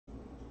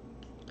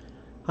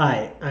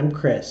Hi, I'm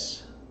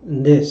Chris,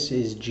 and this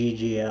is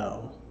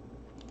GGO.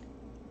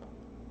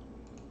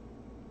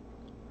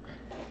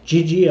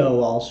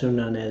 GGO, also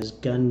known as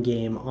Gun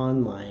Game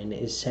Online,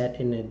 is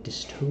set in a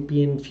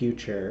dystopian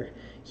future.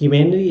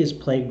 Humanity is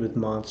plagued with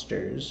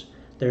monsters.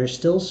 There are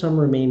still some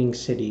remaining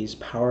cities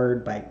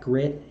powered by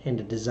grit and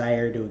a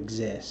desire to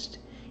exist.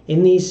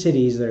 In these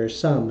cities, there are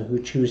some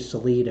who choose to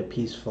lead a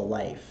peaceful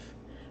life.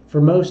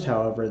 For most,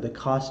 however, the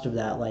cost of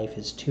that life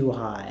is too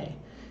high.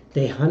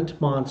 They hunt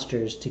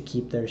monsters to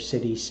keep their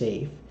city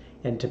safe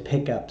and to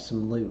pick up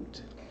some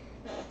loot.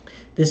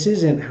 This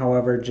isn't,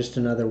 however, just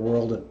another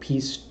world of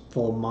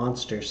peaceful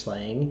monster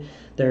slaying.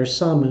 There are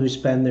some who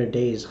spend their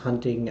days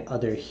hunting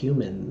other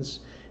humans.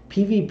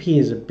 PvP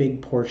is a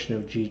big portion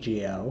of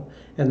GGO,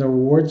 and the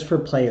rewards for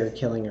player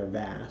killing are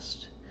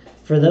vast.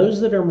 For those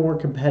that are more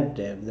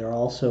competitive, there are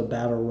also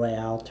Battle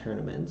Royale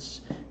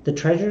tournaments. The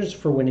treasures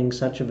for winning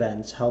such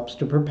events helps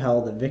to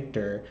propel the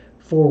victor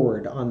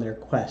forward on their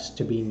quest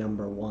to be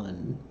number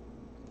one.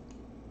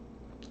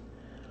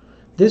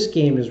 This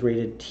game is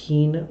rated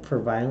teen for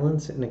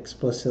violence and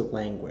explicit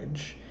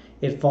language.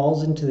 It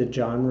falls into the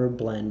genre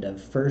blend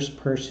of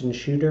first-person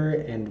shooter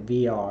and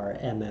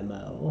VR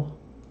MMO.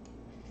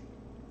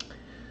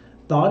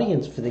 The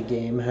audience for the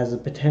game has the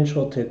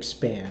potential to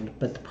expand,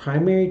 but the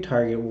primary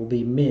target will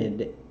be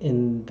mid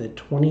in the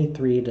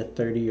 23 to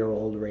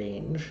 30-year-old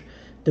range.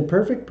 The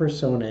perfect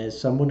persona is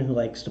someone who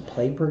likes to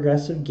play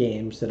progressive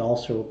games that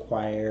also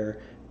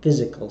require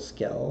physical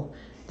skill.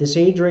 This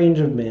age range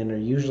of men are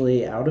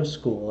usually out of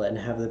school and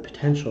have the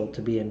potential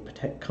to be in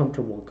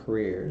comfortable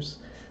careers.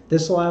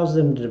 This allows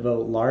them to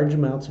devote large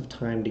amounts of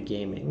time to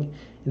gaming,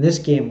 and this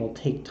game will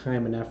take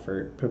time and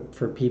effort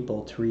for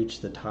people to reach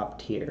the top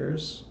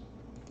tiers.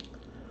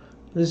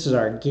 This is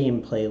our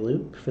gameplay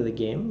loop for the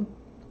game.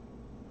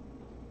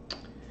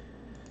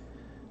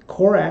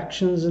 Core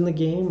actions in the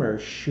game are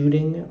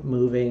shooting,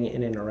 moving,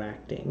 and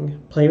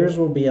interacting. Players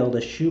will be able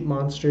to shoot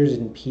monsters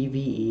in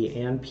PvE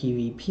and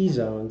PvP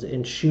zones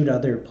and shoot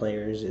other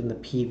players in the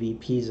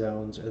PvP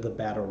zones or the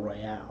Battle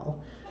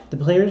Royale. The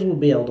players will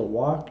be able to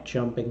walk,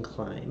 jump, and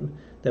climb.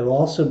 They will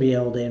also be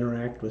able to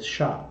interact with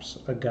shops,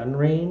 a gun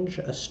range,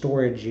 a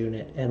storage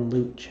unit, and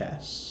loot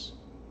chests.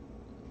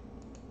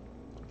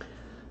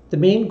 The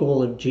main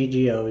goal of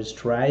GGO is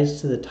to rise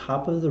to the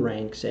top of the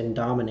ranks and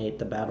dominate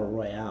the Battle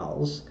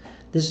Royales.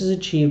 This is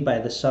achieved by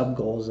the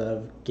sub-goals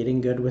of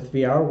getting good with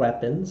VR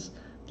weapons,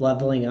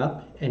 leveling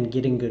up, and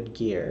getting good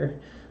gear.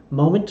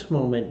 Moment to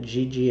moment,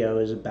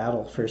 GGO is a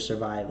battle for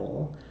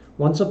survival.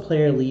 Once a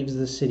player leaves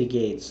the city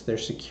gates, their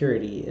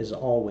security is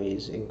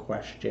always in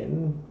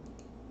question.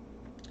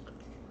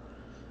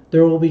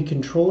 There will be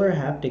controller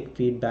haptic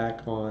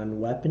feedback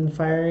on weapon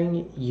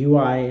firing,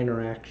 UI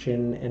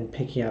interaction, and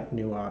picking up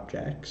new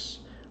objects.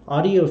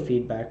 Audio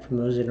feedback from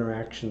those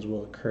interactions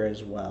will occur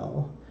as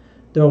well.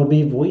 There will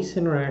be voice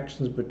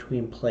interactions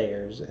between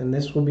players, and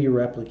this will be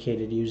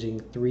replicated using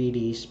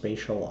 3D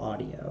spatial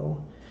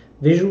audio.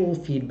 Visual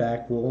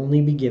feedback will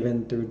only be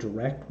given through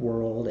direct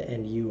world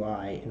and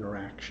UI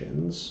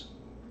interactions.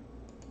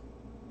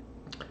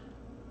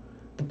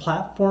 The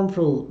platform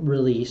for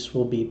release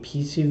will be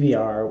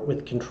PCVR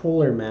with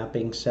controller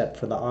mapping set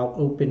for the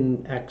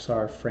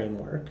OpenXR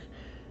framework.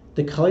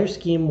 The color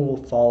scheme will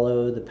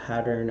follow the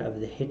pattern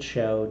of the hit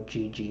show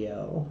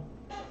GGO.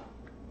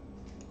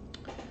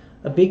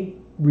 A big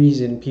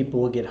reason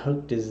people will get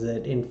hooked is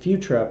that in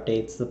future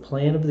updates, the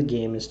plan of the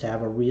game is to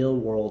have a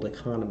real-world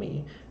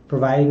economy,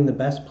 providing the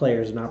best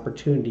players an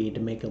opportunity to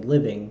make a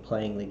living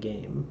playing the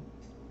game.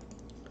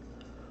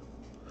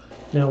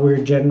 Now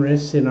we're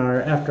generous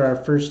after our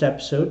first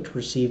episode to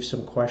receive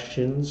some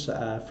questions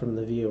from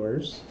the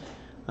viewers.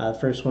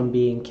 First one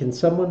being, can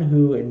someone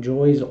who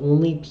enjoys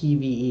only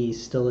PvE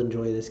still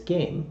enjoy this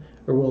game,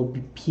 or will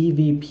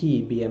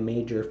PvP be a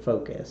major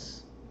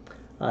focus?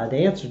 The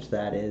answer to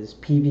that is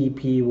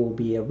PvP will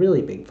be a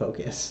really big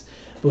focus.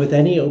 But with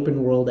any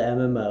open world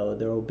MMO,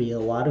 there will be a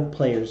lot of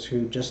players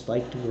who just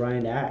like to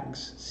grind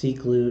ags,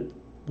 seek loot,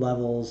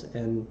 levels,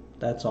 and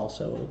that's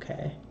also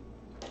okay.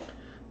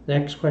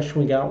 Next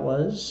question we got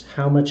was,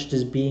 how much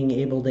does being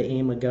able to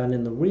aim a gun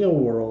in the real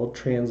world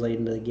translate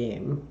into the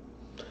game?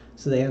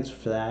 So the answer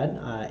for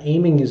that,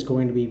 aiming is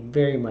going to be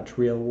very much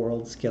real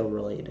world skill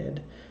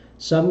related.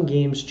 Some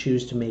games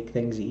choose to make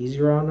things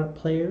easier on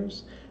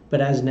players,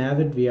 but as an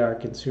avid VR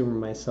consumer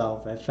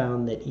myself, I've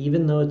found that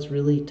even though it's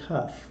really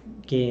tough,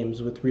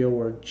 games with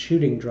real-world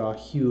shooting draw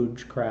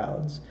huge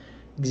crowds.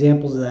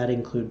 Examples of that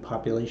include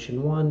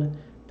Population 1,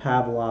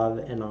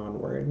 Pavlov, and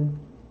Onward.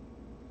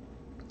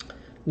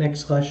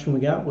 Next question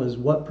we got was,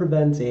 what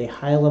prevents a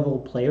high-level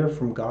player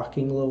from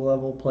gawking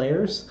low-level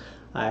players?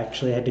 I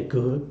actually had to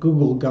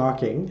Google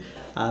gawking,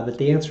 but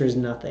the answer is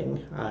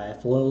nothing.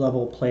 If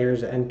low-level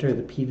players enter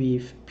the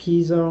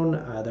PvP zone,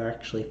 they're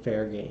actually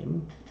fair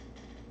game.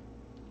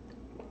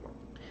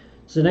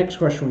 So the next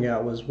question we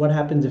got was, what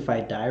happens if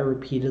I die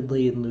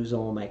repeatedly and lose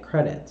all my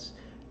credits?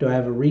 Do I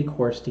have a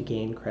recourse to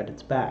gain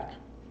credits back?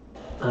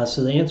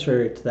 So the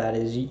answer to that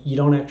is you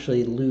don't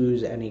actually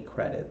lose any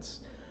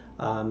credits.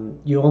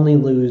 You only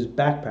lose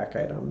backpack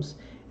items.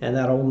 and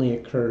that only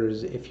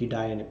occurs if you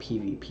die in a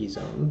PvP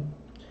zone.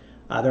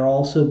 There'll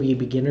also be a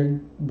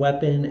beginner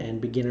weapon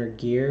and beginner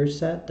gear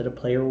set that a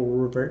player will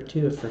revert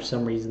to if for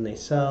some reason they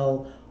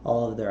sell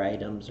all of their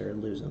items or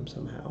lose them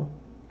somehow.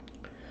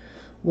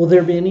 Will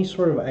there be any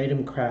sort of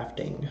item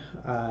crafting?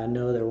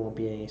 No, there won't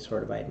be any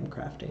sort of item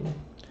crafting.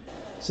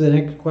 So the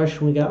next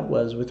question we got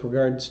was with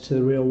regards to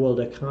the real world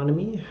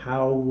economy,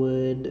 how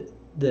would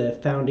the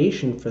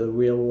foundation for the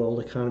real world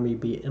economy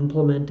be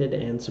implemented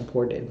and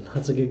supported?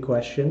 That's a good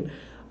question.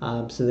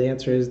 So the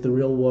answer is the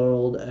real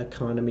world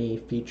economy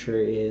feature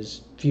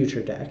is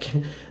future tech.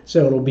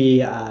 So it'll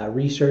be a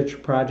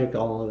research project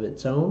all of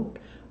its own.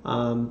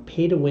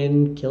 Pay to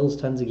win kills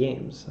tons of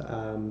games,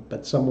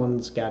 but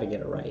someone's got to get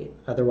it right.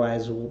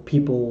 Otherwise,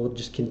 people will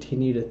just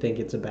continue to think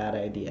it's a bad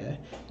idea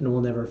and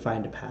we'll never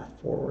find a path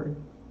forward.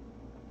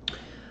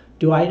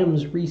 Do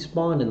items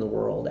respawn in the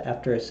world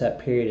after a set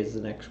period is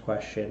the next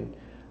question.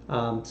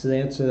 So the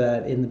answer to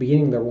that, in the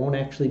beginning, there won't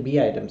actually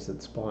be items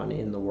that spawn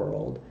in the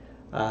world,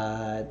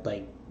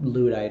 like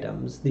loot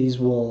items. These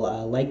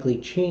will likely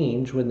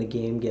change when the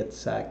game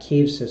gets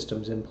cave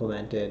systems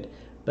implemented,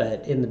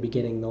 but in the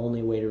beginning, the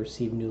only way to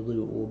receive new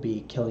loot will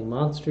be killing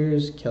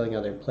monsters, killing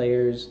other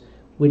players,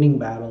 winning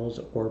battles,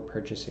 or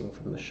purchasing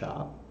from the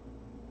shop.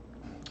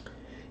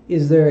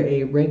 Is there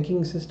a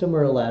ranking system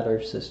or a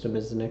ladder system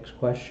is the next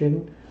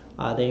question.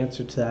 The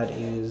answer to that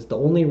is the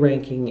only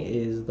ranking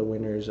is the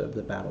winners of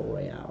the Battle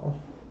Royale.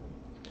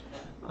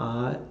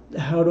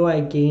 How do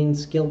I gain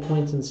skill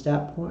points and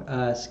stat points?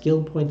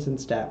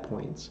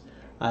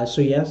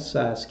 So yes,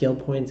 skill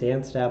points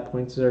and stat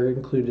points are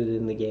included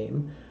in the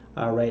game.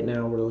 Right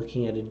now we're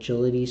looking at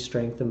agility,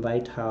 strength, and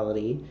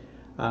vitality.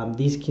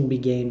 These can be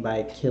gained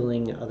by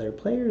killing other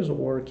players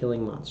or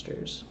killing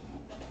monsters.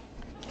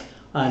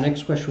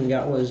 Next question we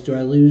got was, do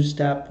I lose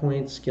stat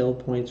points, skill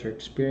points, or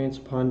experience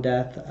upon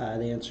death?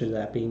 The answer to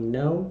that being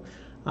no.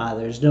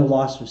 There's no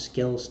loss of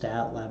skill,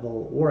 stat,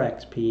 level, or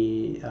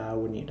XP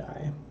when you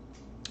die.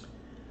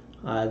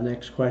 The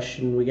next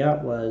question we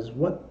got was,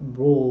 what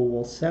role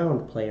will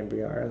sound play in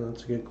VR? And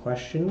that's a good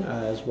question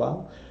as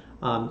well.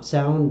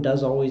 Sound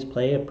does always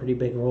play a pretty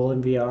big role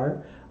in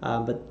VR,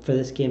 but for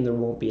this game there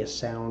won't be a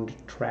sound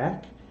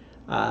track.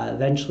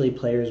 Eventually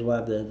players will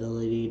have the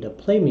ability to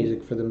play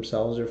music for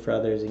themselves or for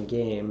others in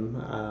game,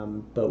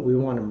 but we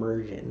want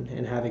immersion,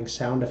 and having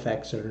sound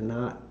effects that are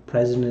not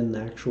present in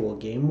the actual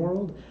game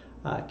world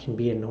can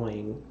be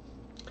annoying.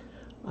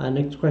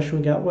 Next question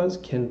we got was,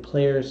 can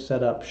players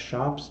set up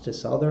shops to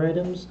sell their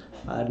items?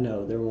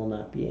 No, there will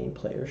not be any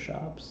player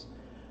shops.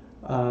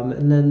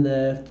 And then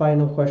the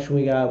final question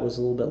we got was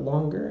a little bit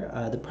longer.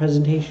 The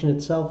presentation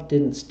itself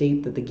didn't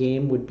state that the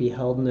game would be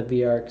held in the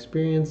VR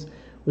experience.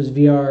 Was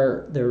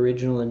VR the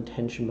original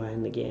intention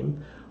behind the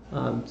game?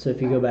 So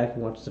if you go back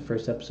and watch the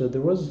first episode,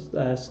 there was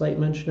a slight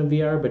mention of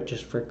VR, but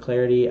just for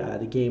clarity,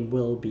 the game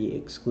will be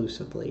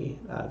exclusively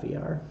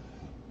VR.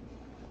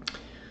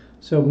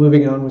 So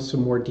moving on with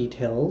some more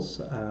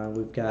details,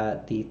 we've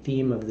got the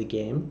theme of the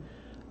game.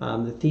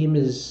 The theme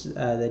is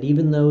that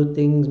even though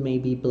things may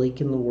be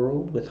bleak in the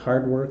world, with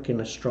hard work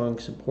and a strong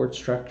support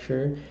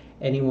structure,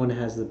 anyone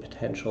has the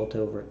potential to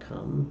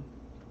overcome.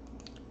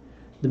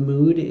 The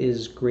mood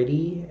is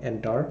gritty and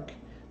dark.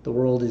 The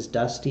world is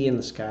dusty and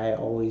the sky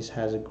always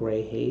has a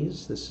gray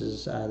haze. This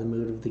is the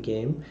mood of the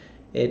game.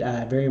 It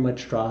very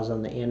much draws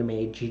on the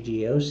anime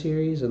GGO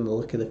series, and the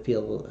look of the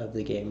feel of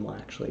the game will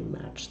actually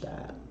match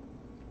that.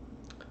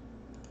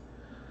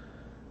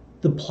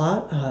 The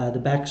plot, the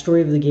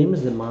backstory of the game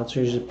is that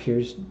Monsters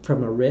appears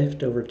from a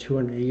rift over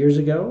 200 years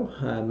ago.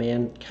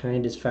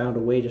 Mankind has found a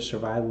way to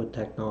survive with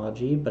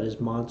technology, but as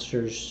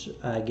monsters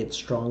get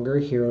stronger,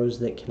 heroes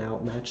that can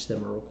outmatch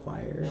them are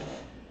required.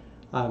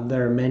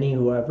 There are many,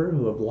 however,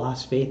 who have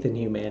lost faith in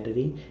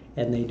humanity,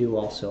 and they do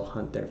also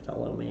hunt their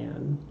fellow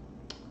man.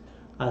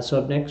 So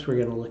up next, we're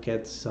going to look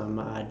at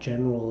some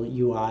general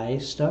UI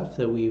stuff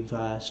that we've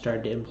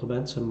started to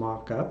implement, some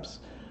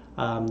mock-ups.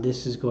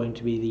 This is going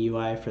to be the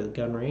UI for the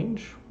gun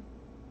range.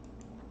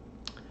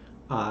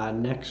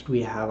 Next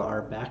we have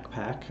our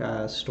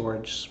backpack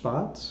storage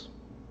spots.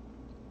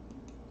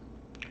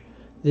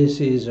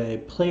 This is a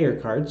player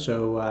card,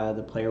 so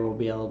the player will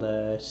be able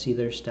to see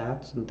their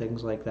stats and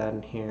things like that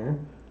in here,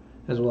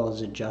 as well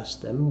as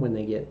adjust them when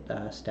they get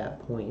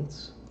stat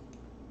points.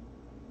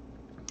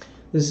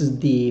 This is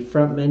the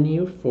front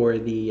menu for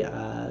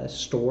the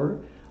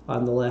store.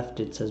 On the left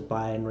it says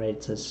buy and right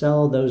it says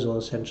sell. Those will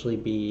essentially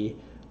be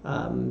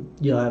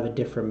you'll have a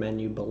different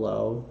menu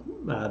below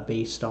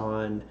based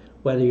on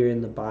whether you're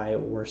in the buy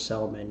or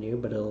sell menu,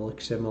 but it'll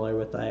look similar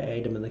with the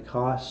item and the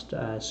cost,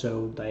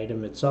 so the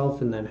item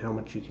itself and then how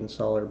much you can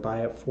sell or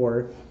buy it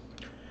for,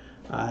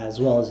 as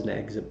well as an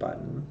exit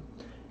button.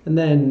 And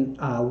then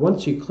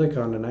once you click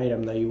on an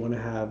item, though, you want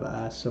to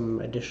have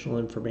some additional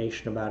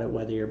information about it,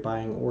 whether you're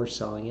buying or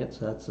selling it,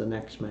 so that's the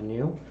next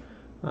menu.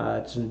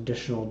 It's an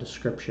additional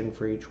description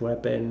for each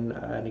weapon,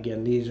 and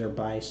again, these are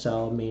buy,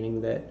 sell,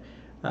 meaning that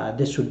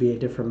this would be a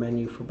different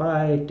menu for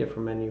buy,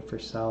 different menu for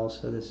sell,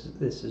 so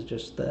this is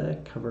just the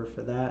cover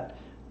for that.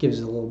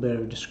 gives a little bit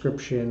of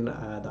description,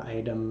 the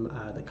item,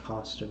 the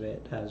cost of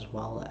it, as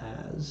well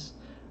as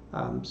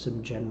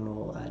some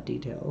general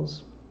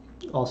details.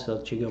 Also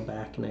lets you go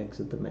back and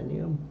exit the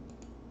menu.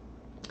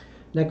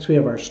 Next we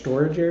have our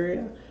storage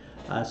area.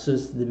 So this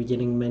is the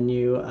beginning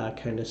menu,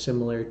 kind of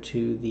similar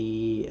to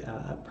the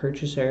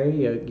purchase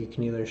area. You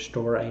can either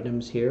store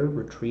items here,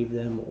 retrieve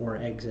them, or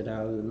exit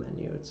out of the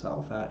menu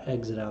itself,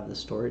 exit out of the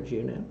storage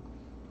unit.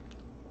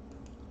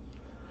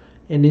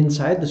 And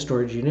inside the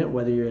storage unit,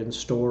 whether you're in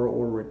store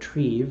or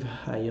retrieve,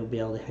 you'll be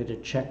able to hit a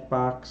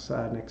checkbox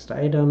next to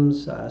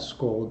items,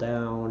 scroll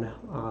down,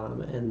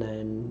 and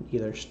then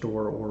either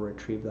store or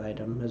retrieve the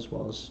item, as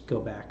well as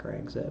go back or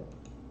exit.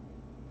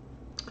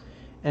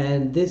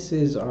 And this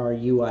is our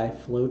UI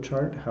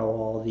flowchart, how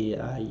all the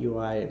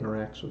UI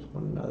interacts with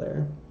one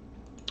another.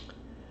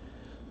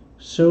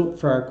 So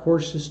for our core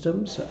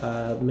systems,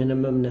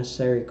 minimum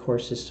necessary core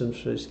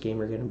systems for this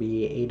game are going to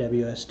be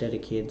AWS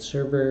dedicated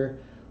server,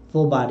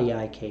 full body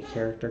IK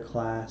character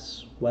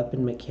class,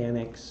 weapon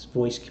mechanics,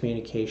 voice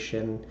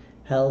communication,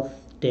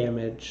 health,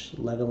 damage,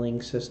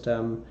 leveling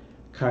system,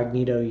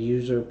 Cognito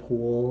user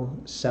pool,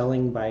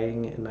 selling,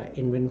 buying, and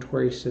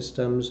inventory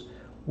systems,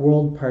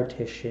 world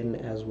partition,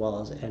 as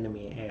well as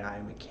enemy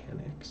AI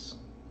mechanics.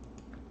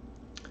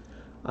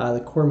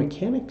 The core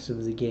mechanics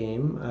of the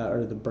game,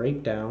 or the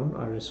breakdown,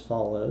 are as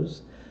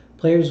follows.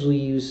 Players will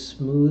use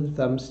smooth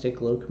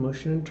thumbstick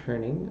locomotion and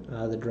turning.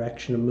 The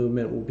direction of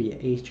movement will be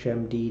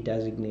HMD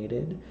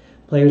designated.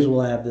 Players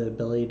will have the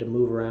ability to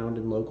move around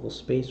in local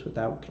space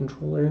without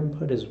controller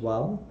input as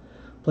well.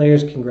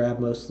 Players can grab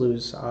most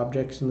loose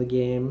objects in the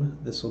game.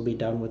 This will be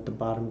done with the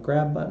bottom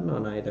grab button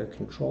on either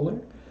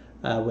controller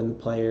when the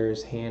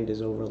player's hand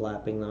is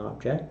overlapping the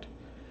object.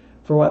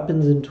 For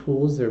weapons and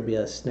tools, there will be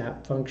a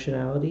snap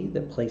functionality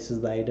that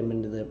places the item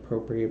into the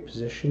appropriate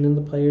position in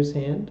the player's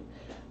hand.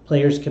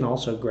 Players can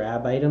also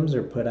grab items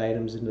or put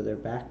items into their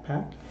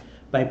backpack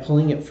by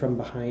pulling it from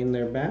behind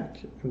their back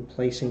and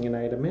placing an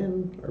item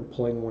in or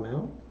pulling one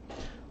out.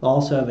 They'll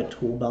also have a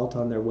tool belt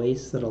on their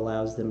waist that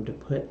allows them to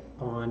put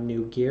on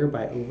new gear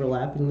by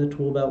overlapping the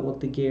tool belt with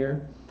the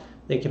gear.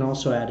 They can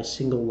also add a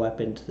single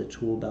weapon to the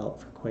tool belt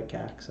for quick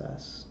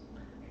access.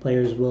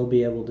 Players will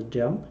be able to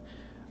jump.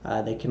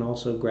 They can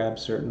also grab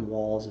certain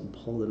walls and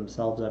pull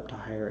themselves up to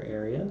higher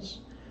areas.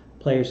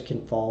 Players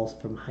can fall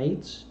from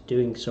heights.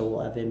 Doing so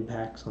will have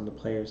impacts on the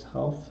player's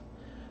health.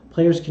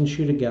 Players can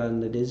shoot a gun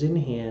that is in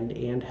hand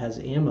and has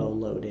ammo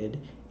loaded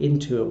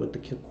into it with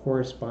the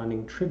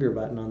corresponding trigger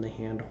button on the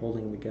hand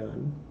holding the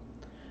gun.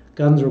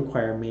 Guns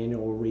require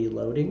manual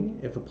reloading.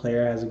 If a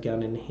player has a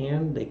gun in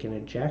hand, they can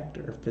eject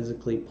or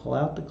physically pull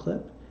out the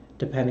clip,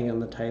 depending on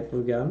the type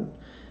of gun.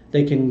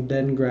 They can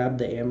then grab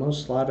the ammo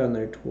slot on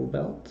their tool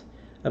belt.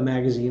 A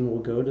magazine will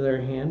go to their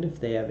hand if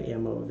they have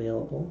ammo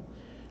available.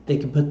 They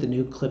can put the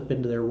new clip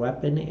into their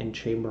weapon and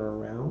chamber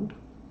around.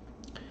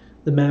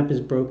 The map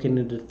is broken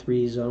into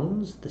 3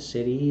 zones: the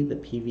city, the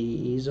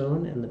PvE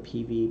zone, and the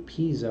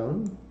PvP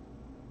zone.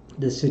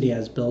 The city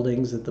has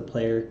buildings that the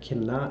player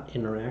cannot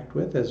interact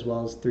with, as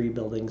well as 3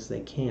 buildings they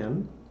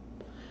can.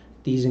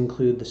 These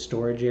include the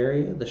storage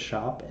area, the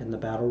shop, and the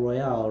Battle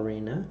Royale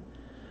arena.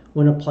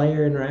 When a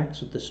player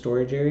interacts with the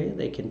storage area,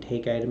 they can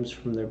take items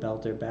from their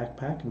belt or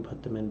backpack and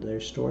put them into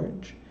their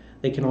storage.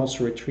 They can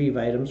also retrieve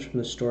items from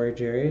the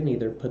storage area and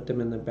either put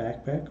them in their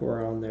backpack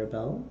or on their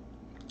belt.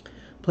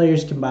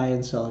 Players can buy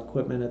and sell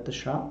equipment at the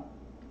shop.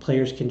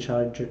 Players can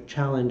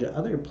challenge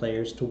other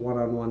players to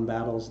one-on-one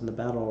battles in the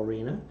battle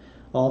arena.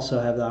 Also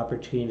have the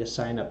opportunity to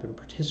sign up and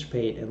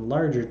participate in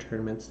larger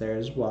tournaments there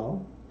as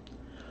well.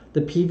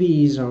 The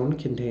PvE zone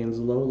contains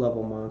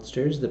low-level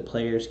monsters that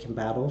players can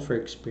battle for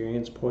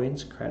experience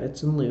points,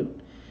 credits, and loot.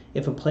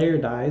 If a player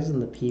dies in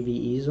the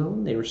PvE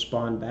zone, they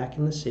respawn back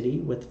in the city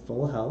with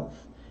full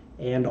health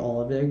and all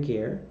of their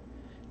gear.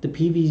 The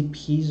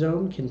PvP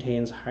zone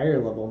contains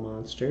higher-level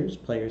monsters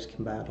players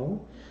can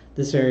battle.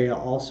 This area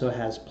also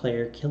has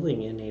player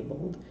killing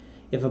enabled.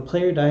 If a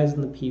player dies in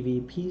the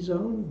PvP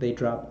zone, they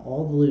drop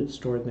all the loot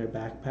stored in their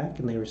backpack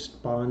and they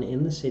respawn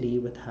in the city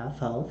with half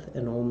health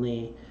and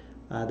only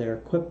their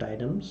equipped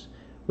items.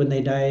 When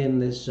they die in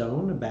this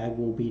zone, a bag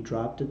will be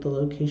dropped at the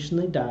location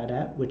they died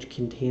at, which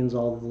contains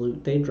all the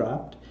loot they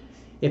dropped.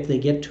 If they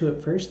get to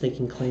it first, they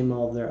can claim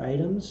all of their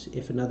items.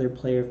 If another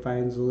player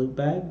finds the loot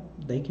bag,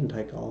 they can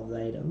take all of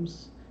the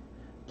items.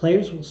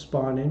 Players will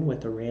spawn in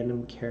with a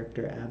random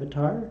character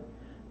avatar.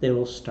 They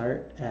will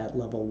start at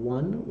level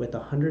 1 with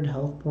 100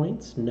 health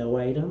points, no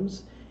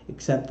items,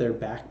 except their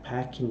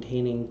backpack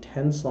containing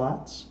 10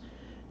 slots,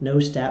 no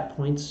stat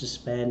points to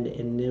spend,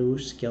 and no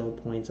skill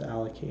points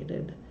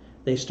allocated.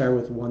 They start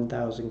with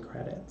 1,000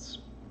 credits.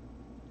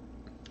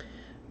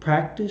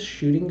 Practice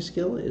shooting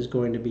skill is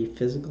going to be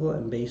physical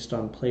and based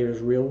on players'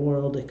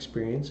 real-world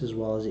experience as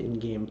well as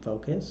in-game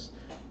focus.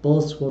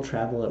 Bullets will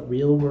travel at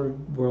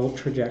real-world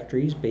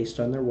trajectories based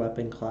on their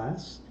weapon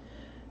class.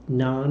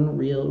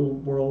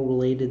 Non-real-world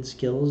related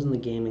skills in the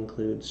game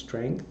include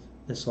strength.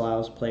 This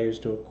allows players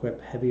to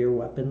equip heavier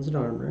weapons and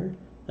armor.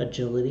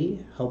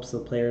 Agility helps the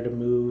player to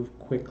move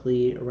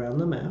quickly around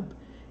the map.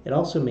 It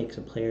also makes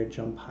a player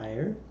jump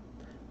higher.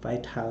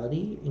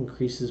 Vitality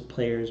increases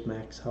players'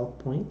 max health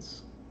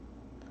points.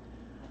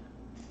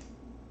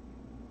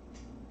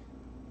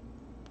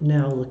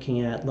 Now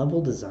looking at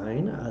level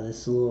design,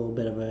 this is a little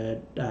bit of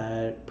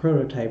a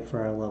prototype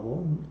for our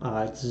level.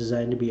 It's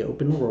designed to be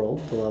open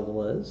world, the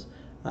level is.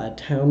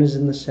 Town is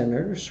in the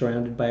center,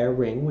 surrounded by a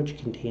ring which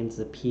contains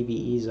the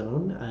PvE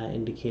zone,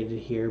 indicated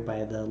here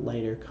by the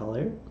lighter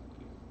color.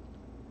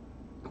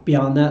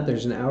 Beyond that,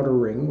 there's an outer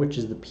ring, which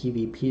is the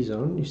PvP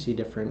zone. You see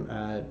different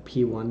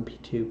P1,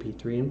 P2,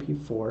 P3, and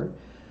P4.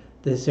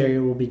 This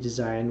area will be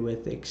designed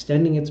with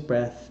extending its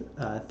breadth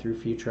through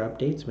future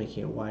updates,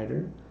 making it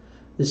wider.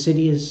 The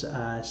city is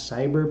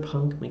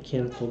cyberpunk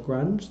mechanical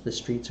grunge. The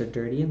streets are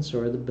dirty and so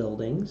are the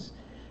buildings.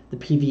 The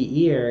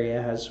PvE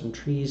area has some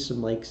trees,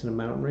 some lakes, and a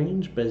mountain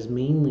range, but is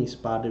mainly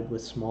spotted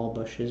with small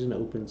bushes and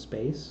open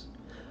space.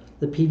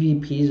 The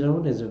PvP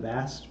zone is a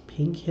vast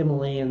pink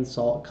Himalayan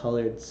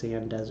salt-colored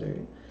sand desert.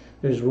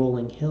 There's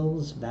rolling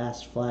hills,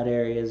 vast flat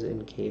areas,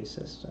 and cave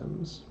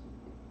systems.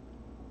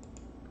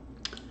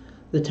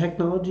 The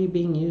technology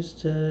being used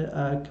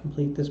to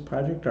complete this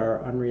project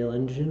are Unreal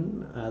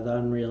Engine, the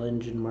Unreal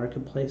Engine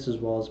Marketplace, as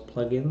well as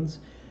plugins,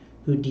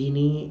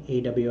 Houdini,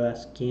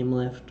 AWS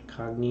GameLift,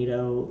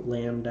 Cognito,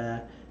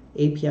 Lambda,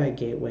 API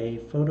Gateway,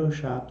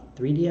 Photoshop,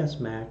 3ds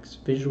Max,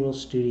 Visual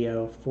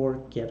Studio,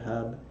 Fork,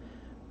 GitHub,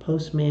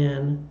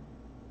 Postman,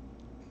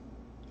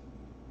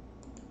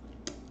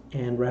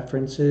 and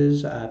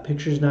references.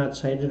 Pictures not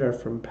cited are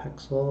from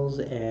Pexels,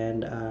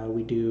 and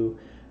we do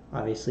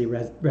obviously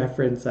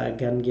reference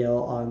GunGill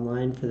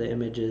online for the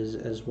images,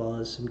 as well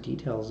as some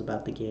details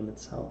about the game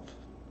itself.